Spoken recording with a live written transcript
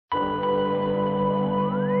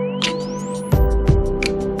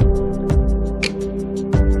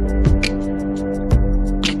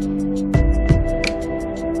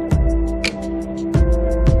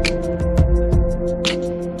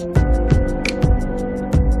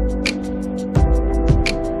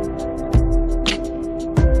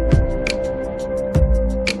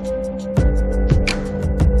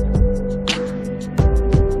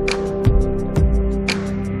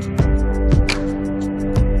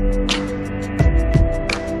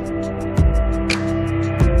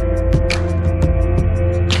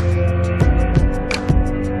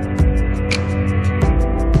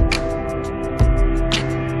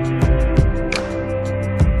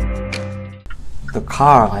The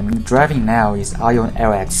car I'm driving now is Aion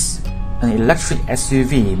LX, an electric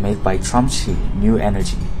SUV made by Trumpchi New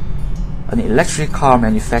Energy, an electric car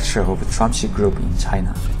manufacturer of the Trumpchi Group in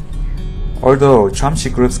China. Although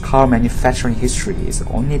Trumpchi Group's car manufacturing history is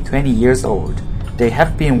only 20 years old, they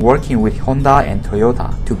have been working with Honda and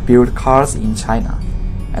Toyota to build cars in China,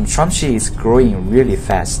 and Trumpchi is growing really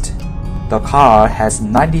fast. The car has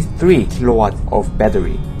 93 kilowatts of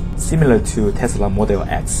battery, similar to Tesla Model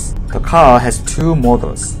X. The car has two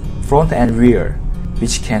models, front and rear,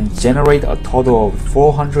 which can generate a total of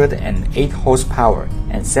 408 horsepower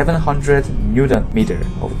and 700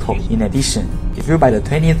 Nm of torque. In addition, if you buy the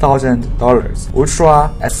 $20,000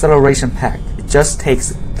 Ultra Acceleration Pack, it just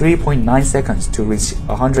takes 3.9 seconds to reach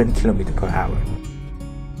 100 km per hour.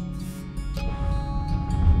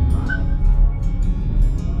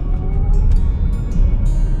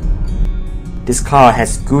 This car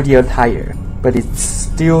has Goodyear tire, but it's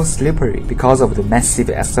still slippery because of the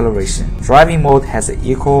massive acceleration. Driving mode has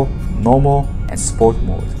Eco, Normal, and Sport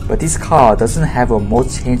mode, but this car doesn't have a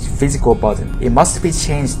mode change physical button. It must be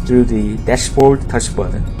changed through the dashboard touch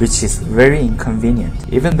button, which is very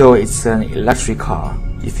inconvenient. Even though it's an electric car,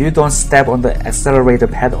 if you don't step on the accelerator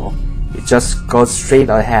pedal, it just goes straight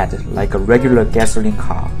ahead like a regular gasoline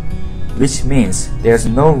car, which means there's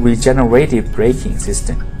no regenerative braking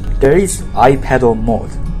system. There is I-pedal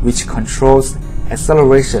mode, which controls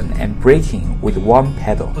acceleration and braking with one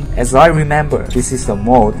pedal. As I remember, this is a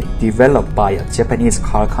mode developed by a Japanese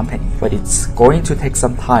car company, but it's going to take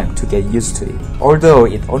some time to get used to it. Although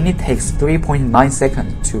it only takes 3.9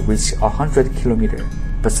 seconds to reach 100 km.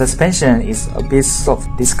 The suspension is a bit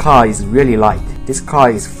soft. This car is really light. This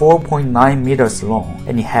car is 4.9 meters long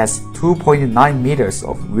and it has 2.9 meters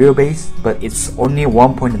of wheelbase, but it's only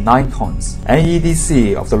 1.9 tons.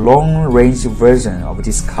 NEDC of the long-range version of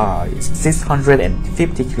this car is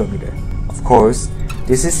 650 km. Of course,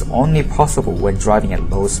 this is only possible when driving at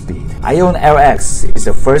low speed. Aion LX is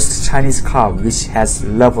the first Chinese car which has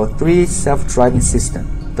Lv3 self-driving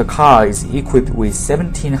system. The car is equipped with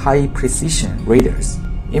 17 high-precision radars,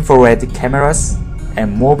 infrared cameras,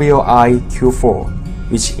 and Mobileye Q4,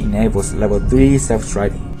 which enables Level 3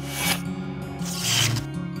 self-driving.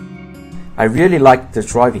 I really like the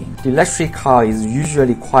driving. The electric car is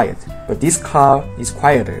usually quiet, but this car is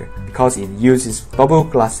quieter because it uses double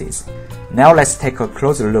glasses. Now let's take a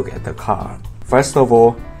closer look at the car. First of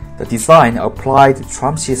all, the design applied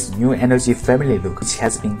Trumpchi's New Energy family look, which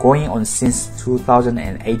has been going on since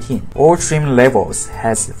 2018. All trim levels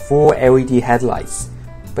has full LED headlights,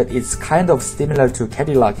 but it's kind of similar to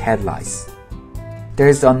Cadillac headlights. There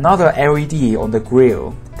is another LED on the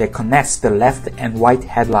grille that connects the left and right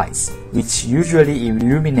headlights, which usually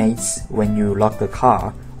illuminates when you lock the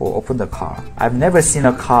car or open the car. I've never seen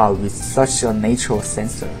a car with such a natural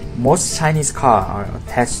sensor. Most Chinese cars are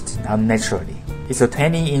attached unnaturally. It's a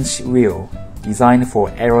 20-inch wheel designed for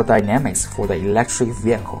aerodynamics for the electric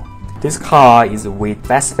vehicle. This car is with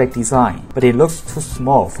fastback design, but it looks too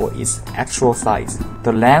small for its actual size.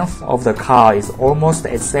 The length of the car is almost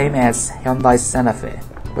the same as Hyundai Santa Fe,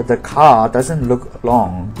 but the car doesn't look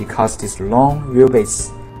long because this long wheelbase.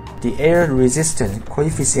 The air resistance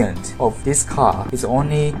coefficient of this car is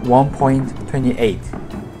only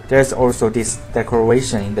 1.28. There's also this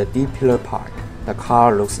decoration in the D-pillar part. The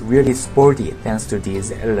car looks really sporty thanks to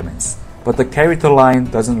these elements, but the character line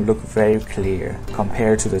doesn't look very clear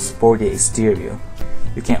compared to the sporty exterior.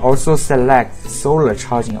 You can also select solar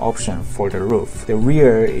charging option for the roof. The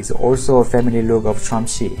rear is also a family look of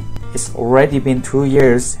Trumpchi. It's already been 2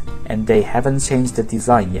 years and they haven't changed the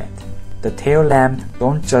design yet. The tail lamp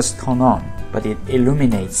don't just turn on, but it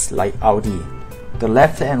illuminates like Audi. The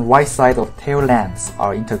left and right side of tail lamps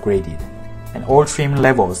are integrated, and all trim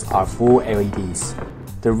levels are full LEDs.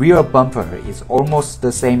 The rear bumper is almost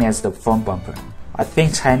the same as the front bumper. I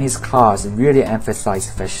think Chinese cars really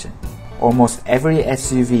emphasize fashion. Almost every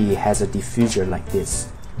SUV has a diffuser like this,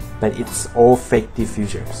 but it's all fake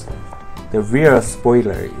diffusers. The rear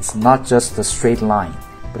spoiler is not just a straight line,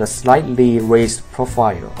 but a slightly raised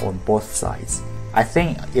profile on both sides. I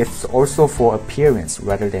think it's also for appearance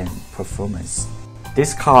rather than performance.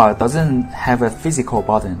 This car doesn't have a physical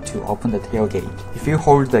button to open the tailgate. If you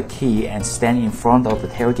hold the key and stand in front of the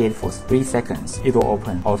tailgate for 3 seconds, it will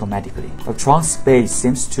open automatically. The trunk space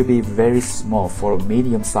seems to be very small for a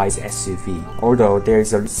medium-sized SUV, although there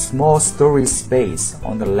is a small storage space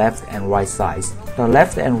on the left and right sides. The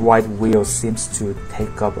left and right wheel seems to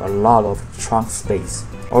take up a lot of trunk space.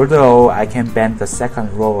 Although I can bend the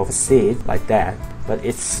second row of seat like that, but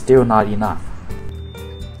it's still not enough.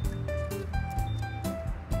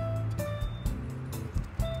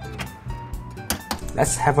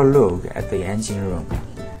 Let's have a look at the engine room.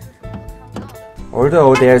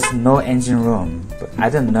 Although there's no engine room, but I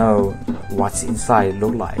don't know what's inside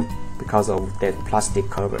look like because of that plastic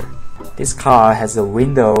cover. This car has a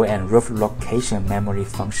window and roof location memory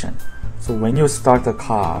function. So when you start the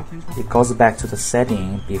car, it goes back to the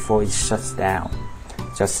setting before it shuts down,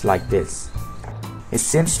 just like this. It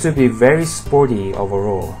seems to be very sporty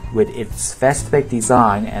overall, with its fastback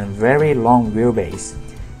design and very long wheelbase.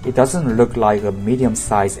 It doesn't look like a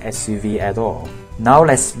medium-sized SUV at all. Now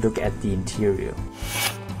let's look at the interior.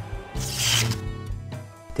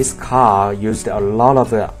 This car used a lot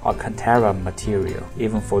of Alcantara material,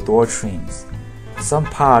 even for door trims. Some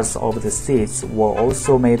parts of the seats were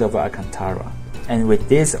also made of Alcantara. And with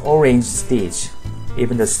this orange stitch,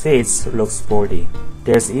 even the seats look sporty.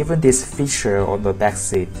 There's even this feature on the back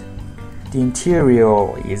seat. The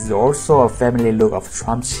interior is also a family look of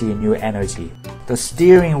Trumpchi New Energy. The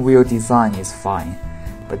steering wheel design is fine,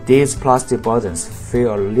 but these plastic buttons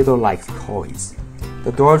feel a little like toys.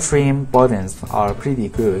 The door trim buttons are pretty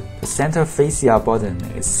good. The center fascia button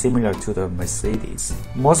is similar to the Mercedes.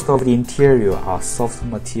 Most of the interior are soft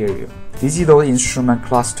material. Digital instrument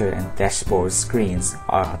cluster and dashboard screens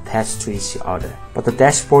are attached to each other, but the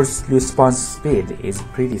dashboard's response speed is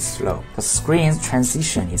pretty slow. The screen's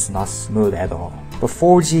transition is not smooth at all. The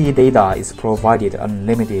 4G data is provided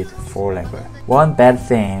unlimited forever. One bad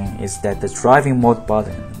thing is that the driving mode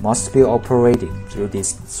button must be operated through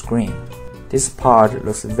this screen. This part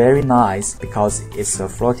looks very nice because it's a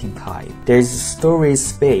floating type. There is storage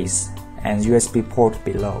space and USB port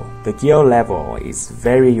below. The gear level is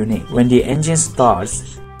very unique. When the engine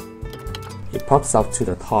starts, it pops up to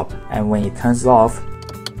the top, and when it turns off,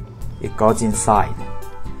 it goes inside.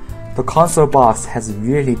 The console box has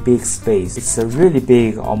really big space. It's really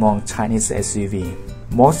big among Chinese SUV.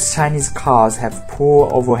 Most Chinese cars have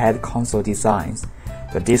poor overhead console designs,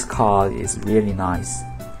 but this car is really nice.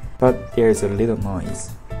 But there is a little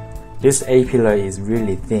noise. This A-pillar is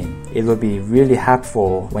really thin. It will be really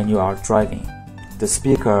helpful when you are driving. The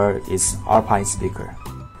speaker is Alpine speaker.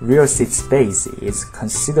 Rear seat space is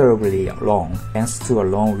considerably long thanks to a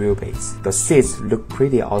long wheelbase. The seats look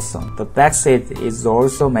pretty awesome. The back seat is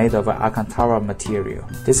also made of Alcantara material.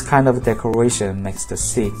 This kind of decoration makes the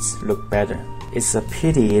seats look better. It's a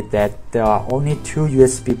pity that there are only 2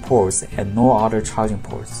 USB ports and no other charging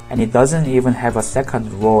ports. And it doesn't even have a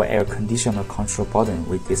second row air conditioner control button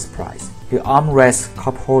with this price. The armrest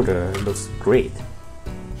cup holder looks great.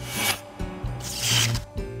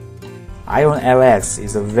 Aion LX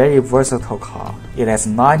is a very versatile car. It has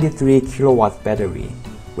 93 kilowatt battery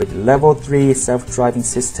with level 3 self-driving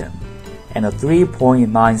system and a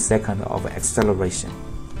 3.9 second of acceleration.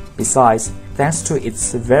 Besides, thanks to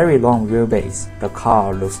its very long wheelbase, the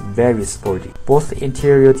car looks very sporty. Both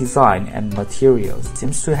interior design and materials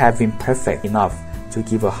seems to have been perfect enough to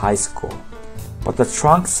give a high score. But the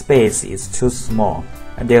trunk space is too small,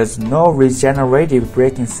 and there's no regenerative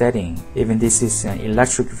braking setting, even this is an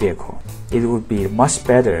electric vehicle. It would be much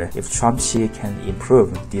better if Trumpchi can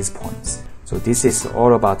improve these points. So this is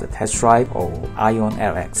all about the test drive of Aion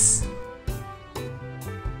LX.